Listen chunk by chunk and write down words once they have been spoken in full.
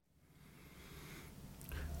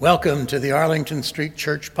Welcome to the Arlington Street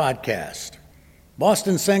Church Podcast.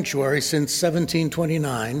 Boston Sanctuary since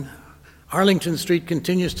 1729, Arlington Street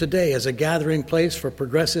continues today as a gathering place for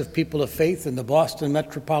progressive people of faith in the Boston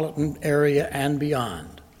metropolitan area and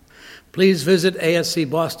beyond. Please visit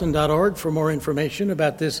ascboston.org for more information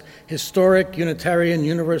about this historic Unitarian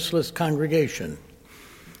Universalist congregation.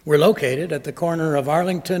 We're located at the corner of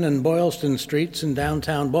Arlington and Boylston Streets in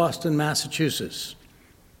downtown Boston, Massachusetts.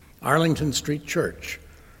 Arlington Street Church,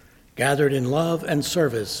 gathered in love and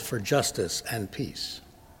service for justice and peace.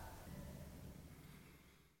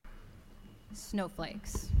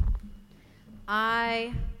 Snowflakes.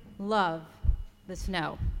 I love the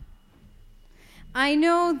snow. I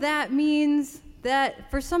know that means that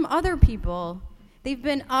for some other people, they've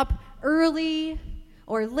been up early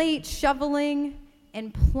or late shoveling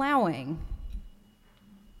and plowing.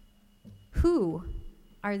 Who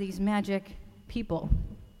are these magic people?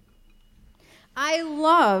 I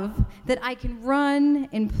love that I can run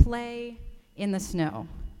and play in the snow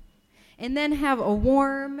and then have a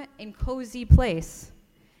warm and cozy place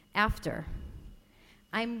after.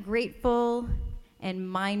 I'm grateful and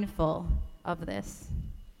mindful of this.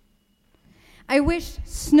 I wish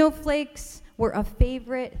snowflakes were a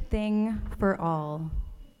favorite thing for all,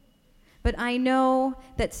 but I know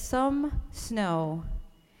that some snow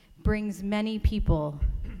brings many people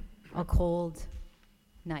a cold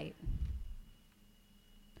night.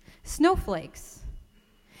 Snowflakes.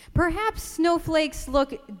 Perhaps snowflakes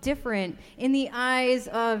look different in the eyes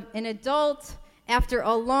of an adult after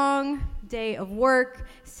a long day of work,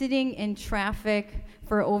 sitting in traffic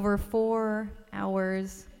for over 4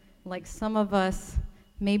 hours, like some of us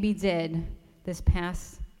maybe did this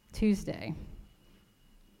past Tuesday.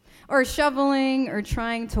 Or shoveling or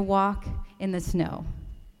trying to walk in the snow.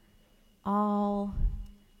 All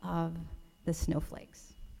of the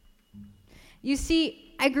snowflakes. You see,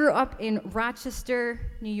 I grew up in Rochester,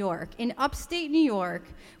 New York, in upstate New York,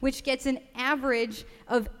 which gets an average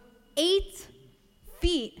of 8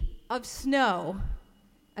 feet of snow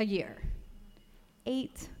a year.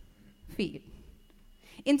 8 feet.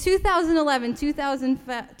 In 2011,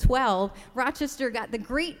 2012, Rochester got the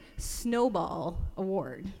Great Snowball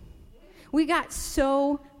Award. We got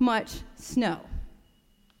so much snow.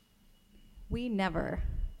 We never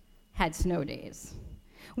had snow days.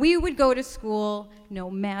 We would go to school no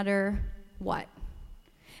matter what.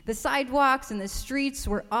 The sidewalks and the streets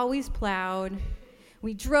were always plowed.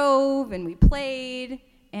 We drove and we played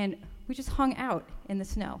and we just hung out in the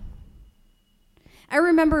snow. I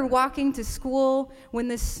remember walking to school when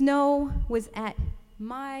the snow was at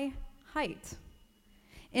my height.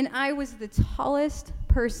 And I was the tallest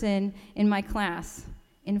person in my class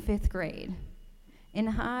in 5th grade. And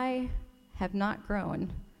I have not grown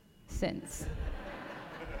since.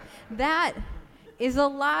 That is a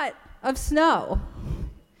lot of snow.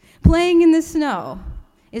 Playing in the snow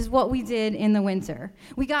is what we did in the winter.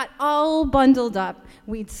 We got all bundled up.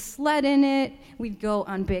 We'd sled in it. We'd go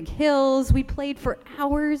on big hills. We played for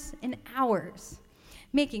hours and hours,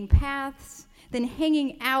 making paths, then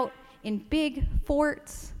hanging out in big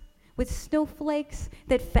forts with snowflakes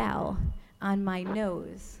that fell on my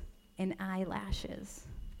nose and eyelashes.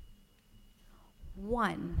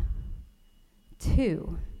 1,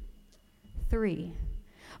 2, 3,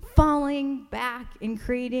 falling back and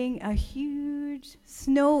creating a huge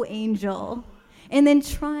snow angel, and then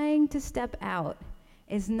trying to step out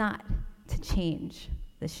is not to change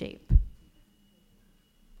the shape.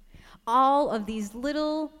 All of these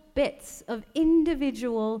little bits of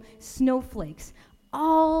individual snowflakes,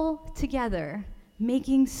 all together,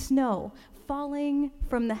 making snow falling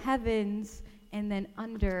from the heavens and then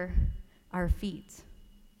under our feet.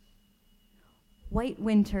 White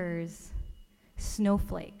winters,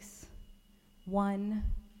 snowflakes, one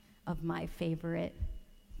of my favorite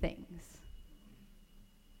things.